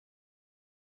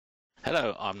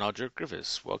Hello, I'm Nigel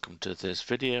Griffiths. Welcome to this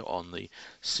video on the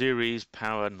series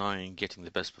POWER9 Getting the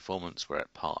Best Performance. We're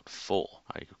at part 4.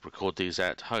 I record these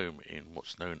at home in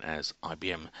what's known as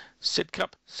IBM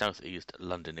Sidcup, southeast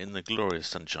London, in the glorious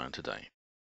sunshine today.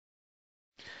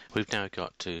 We've now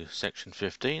got to section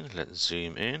 15. Let's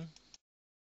zoom in.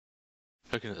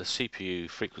 Looking at the CPU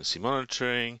frequency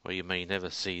monitoring, where you may never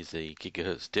see the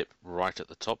gigahertz dip right at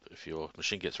the top if your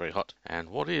machine gets very hot. And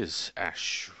what is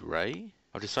ASHRAE?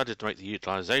 I've decided to make the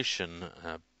utilization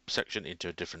section into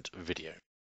a different video.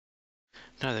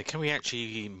 Now then, can we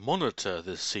actually monitor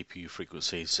the CPU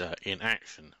frequencies in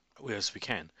action? Yes, we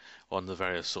can, on the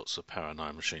various sorts of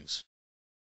POWER9 machines.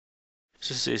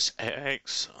 This is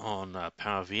AX on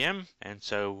PowerVM, and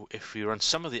so if we run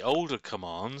some of the older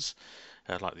commands,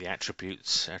 like the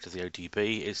attributes out of the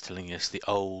ODB, it's telling us the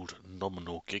old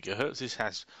nominal gigahertz. This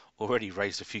has already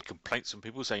raised a few complaints from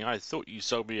people saying, I thought you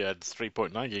sold me at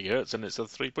 3.9 gigahertz and it's at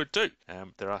 3.2.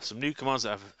 There are some new commands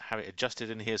that have it adjusted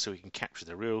in here so we can capture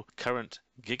the real current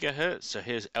gigahertz. So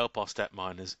here's lparstat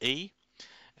 -E.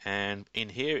 And in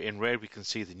here, in red, we can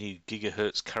see the new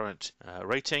gigahertz current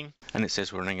rating. And it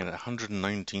says we're running at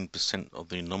 119% of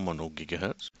the nominal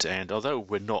gigahertz. And although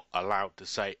we're not allowed to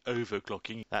say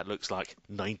overclocking, that looks like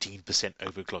 19%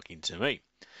 overclocking to me.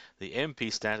 The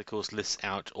lparstat, of course, lists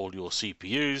out all your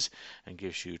CPUs and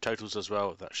gives you totals as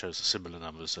well. That shows similar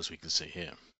numbers as we can see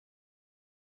here.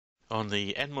 On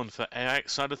the Nmon for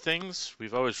AX side of things,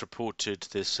 we've always reported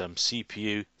this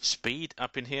CPU speed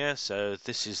up in here. So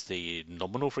this is the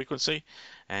nominal frequency,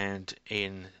 and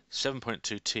in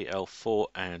 7.2 TL4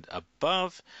 and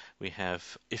above, we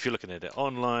have, if you're looking at it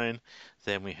online,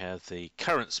 then we have the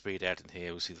current speed out in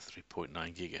here. We'll see the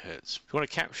 3.9 gigahertz. If you want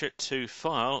to capture it to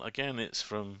file, again, it's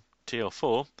from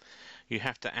TL4. You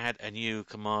have to add a new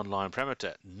command line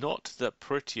parameter. Not the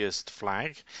prettiest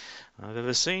flag I've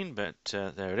ever seen, but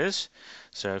there it is.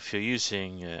 So if you're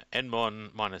using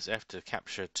Nmon -F to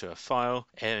capture to a file,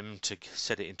 M to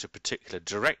set it into a particular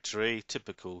directory,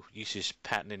 typical usage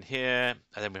pattern in here,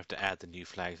 and then we have to add the new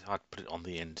flag. I'd put it on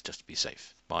the end just to be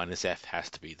safe. -F has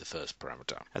to be the first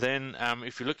parameter. And then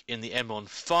if you look in the Nmon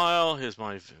file, here's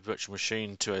my virtual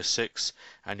machine 206,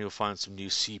 and you'll find some new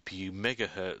CPU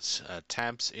megahertz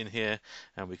tabs in here,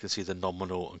 and we can see the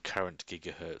nominal and current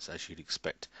gigahertz as you'd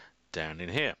expect down in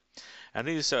here. And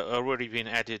these are already been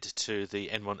added to the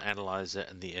Nmon analyzer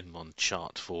and the Nmon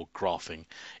chart for graphing.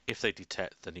 If they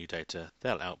detect the new data,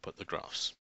 they'll output the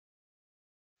graphs.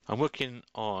 I'm working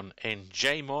on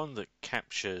Jame that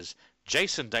captures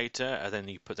JSON data, and then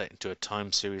you put that into a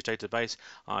time series database.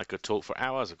 I could talk for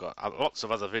hours. I've got lots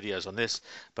of other videos on this,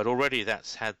 but already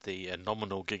that's had the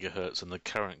nominal gigahertz and the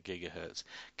current gigahertz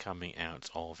coming out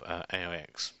of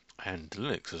AIX and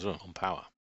Linux as well on Power.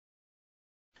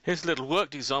 Here's a little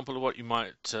worked example of what you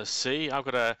might see. I've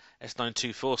got a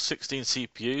S924 16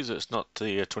 CPUs. So it's not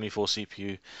the 24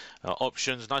 CPU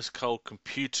options. Nice cold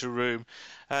computer room.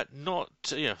 Not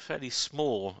fairly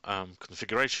small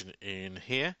configuration in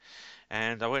here.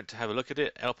 And I went to have a look at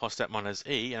it, lparstat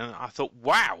 -E, and I thought,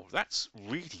 wow, that's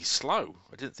really slow.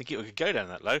 I didn't think it could go down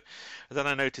that low. And then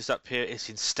I noticed up here it's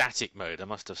in static mode. I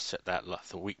must have set that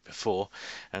the week before,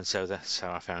 and so that's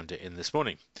how I found it in this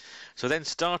morning. So then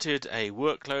started a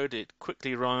workload. It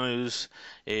quickly rose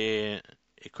in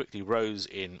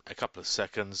a couple of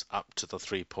seconds up to the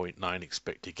 3.9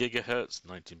 expected gigahertz,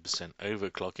 19%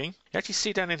 overclocking. You actually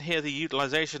see down in here the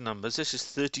utilization numbers. This is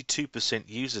 32%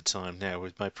 user time now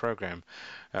with my program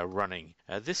running.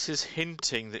 This is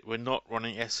hinting that we're not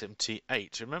running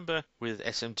SMT8. Remember, with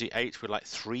SMT8 we're like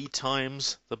 3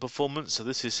 times the performance, so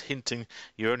this is hinting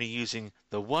you're only using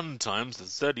the 1 times, the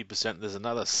 30%. There's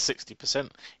another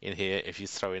 60% in here. If you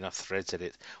throw enough threads at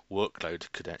it, workload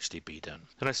could actually be done.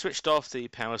 And I switched off the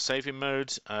power saving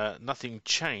mode. Nothing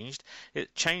changed.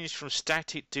 It changed from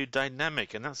static to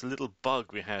dynamic, and that's a little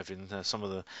bug we have in some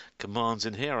of the commands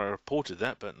in here. I reported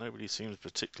that, but nobody seems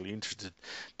particularly interested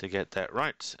to get that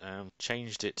right.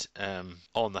 Changed it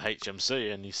on the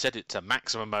HMC, and you set it to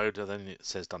maximum mode, and then it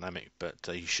says dynamic, but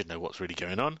you should know what's really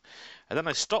going on. And then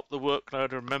I stopped the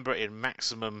workload. Remember, in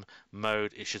maximum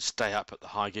mode it should stay up at the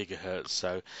high gigahertz,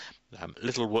 so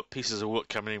little pieces of work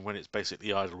coming in when it's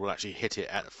basically idle will actually hit it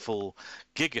at full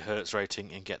gigahertz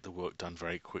rating and get the work done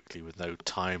very quickly with no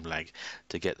time lag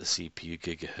to get the CPU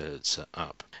gigahertz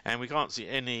up. And we can't see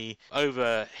any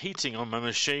overheating on my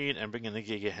machine and bringing the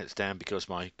gigahertz down because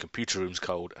my computer room's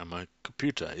cold and my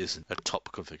computer is in a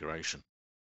top configuration.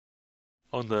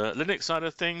 On the Linux side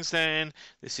of things then,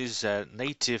 this is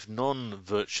native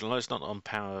non-virtualized, not on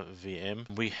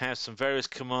PowerVM. We have some various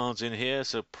commands in here,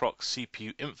 so proc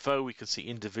CPU info, we can see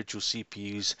individual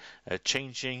CPUs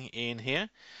changing in here.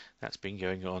 That's been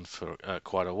going on for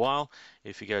quite a while.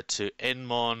 If you go to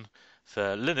Nmon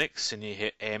for Linux and you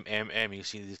hit MMM, you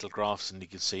see these little graphs and you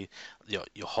can see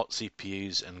your hot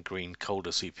CPUs and green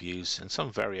colder CPUs and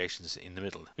some variations in the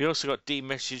middle. We also got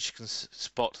dmessage. You can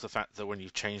spot the fact that when you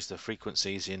change the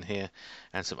frequencies in here,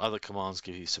 and some other commands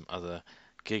give you some other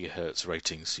gigahertz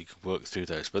ratings, so you can work through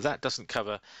those. But that doesn't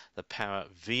cover the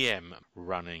PowerVM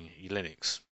running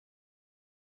Linux.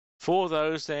 For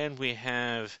those then we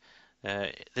have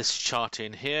this chart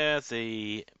in here.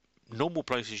 The normal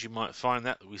places you might find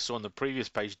that we saw on the previous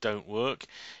page don't work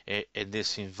in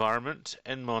this environment.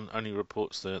 Nmon only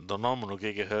reports the nominal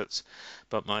gigahertz,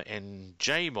 but my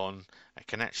Jamon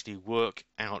can actually work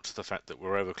out the fact that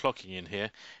we're overclocking in here.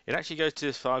 It actually goes to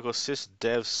this file called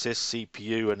sysdev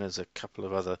syscpu, and there's a couple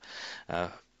of other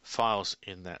files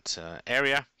in that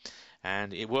area.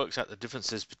 And it works out the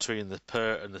differences between the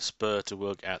per and the spur to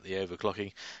work out the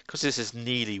overclocking. Because this is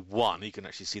nearly 1, you can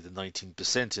actually see the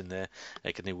 19% in there.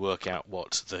 It can work out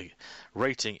what the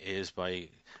rating is by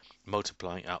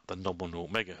multiplying up the nominal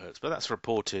megahertz. But that's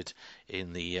reported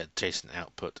in the JSON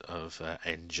output of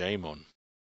Njamon.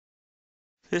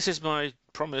 This is my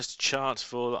promised chart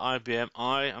for the IBM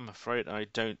I. I'm afraid I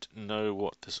don't know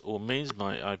what this all means.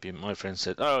 My friend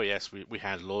said, oh yes, we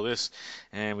handle all this,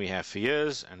 and we have for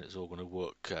years, and it's all going to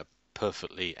work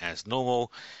perfectly as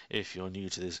normal. If you're new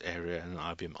to this area and an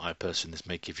IBM I person, this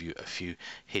may give you a few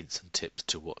hints and tips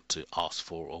to what to ask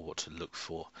for or what to look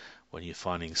for when you're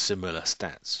finding similar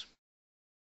stats.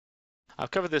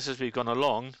 I've covered this as we've gone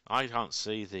along. I can't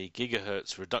see the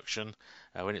gigahertz reduction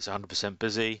when it's 100%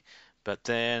 busy. But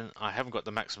then I haven't got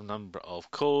the maximum number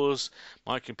of cores.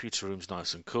 My computer room's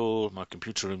nice and cool. My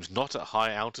computer room's not at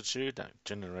high altitude. That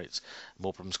generates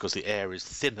more problems because the air is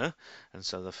thinner, and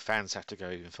so the fans have to go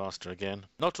even faster again.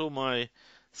 Not all my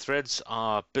threads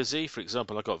are busy. For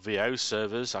example, I've got VO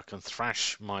servers. I can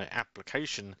thrash my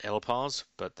application lpars,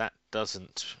 but that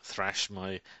doesn't thrash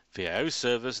my VO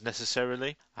servers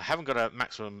necessarily. I haven't got a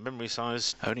maximum memory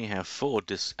size. I only have 4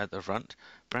 disks at the front.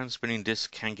 Brand spinning disks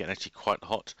can get actually quite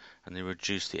hot and they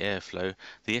reduce the airflow.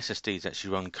 The SSDs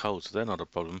actually run cold, so they're not a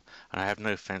problem, and I have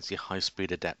no fancy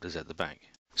high-speed adapters at the back.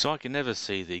 So I can never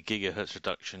see the gigahertz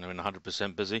reduction when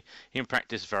 100% busy. In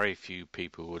practice, very few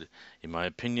people would, in my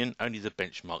opinion, only the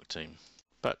benchmark team.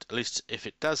 But at least if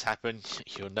it does happen,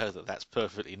 you'll know that that's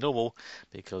perfectly normal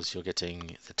because you're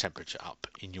getting the temperature up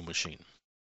in your machine.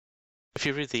 If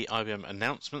you read the IBM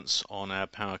announcements on our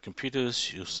power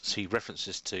computers, you'll see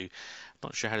references to, I'm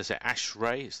not sure how to say,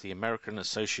 ASHRAE. It's the American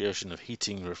Association of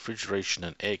Heating, Refrigeration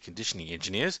and Air Conditioning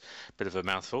Engineers. Bit of a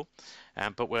mouthful.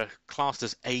 But we're classed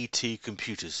as AT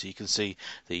computers, so you can see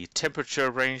the temperature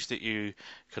range that you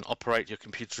can operate your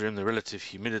computer in, the relative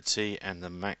humidity, and the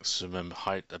maximum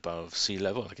height above sea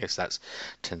level. I guess that's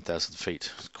 10,000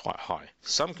 feet. It's quite high.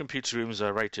 Some computer rooms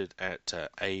are rated at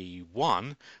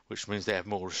A1, which means they have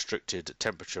more restricted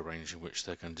temperature range in which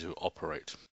they're going to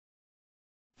operate.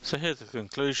 So here are the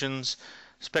conclusions.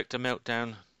 Spectre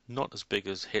Meltdown, not as big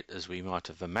as hit as we might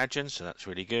have imagined, so that's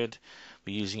really good.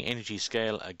 We're using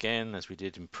EnergyScale again, as we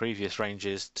did in previous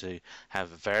ranges, to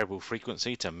have a variable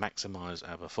frequency to maximize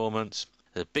our performance.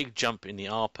 There's a big jump in the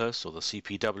RPUs, or the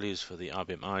CPWs for the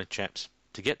IBM I chaps.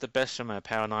 To get the best from our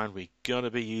POWER9, we've got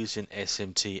to be using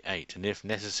SMT8, and if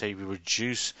necessary, we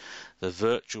reduce the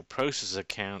virtual processor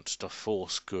count to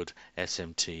force good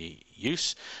SMT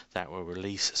use. That will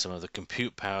release some of the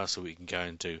compute power so we can go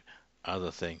and do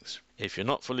other things. If you're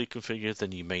not fully configured,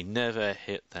 then you may never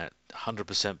hit that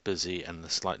 100% busy and the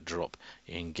slight drop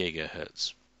in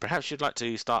gigahertz. Perhaps you'd like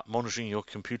to start monitoring your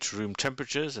computer room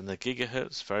temperatures and the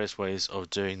gigahertz, various ways of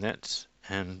doing that.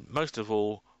 And most of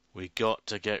all, we got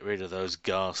to get rid of those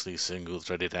ghastly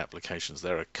single-threaded applications.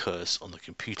 They're a curse on the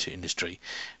computer industry,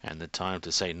 and the time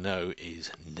to say no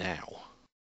is now.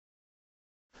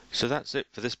 So that's it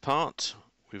for this part.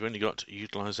 We've only got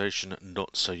utilization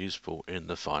not so useful in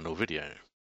the final video.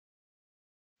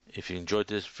 If you enjoyed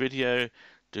this video,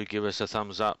 do give us a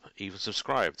thumbs up, even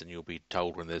subscribe, and you'll be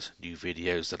told when there's new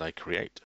videos that I create.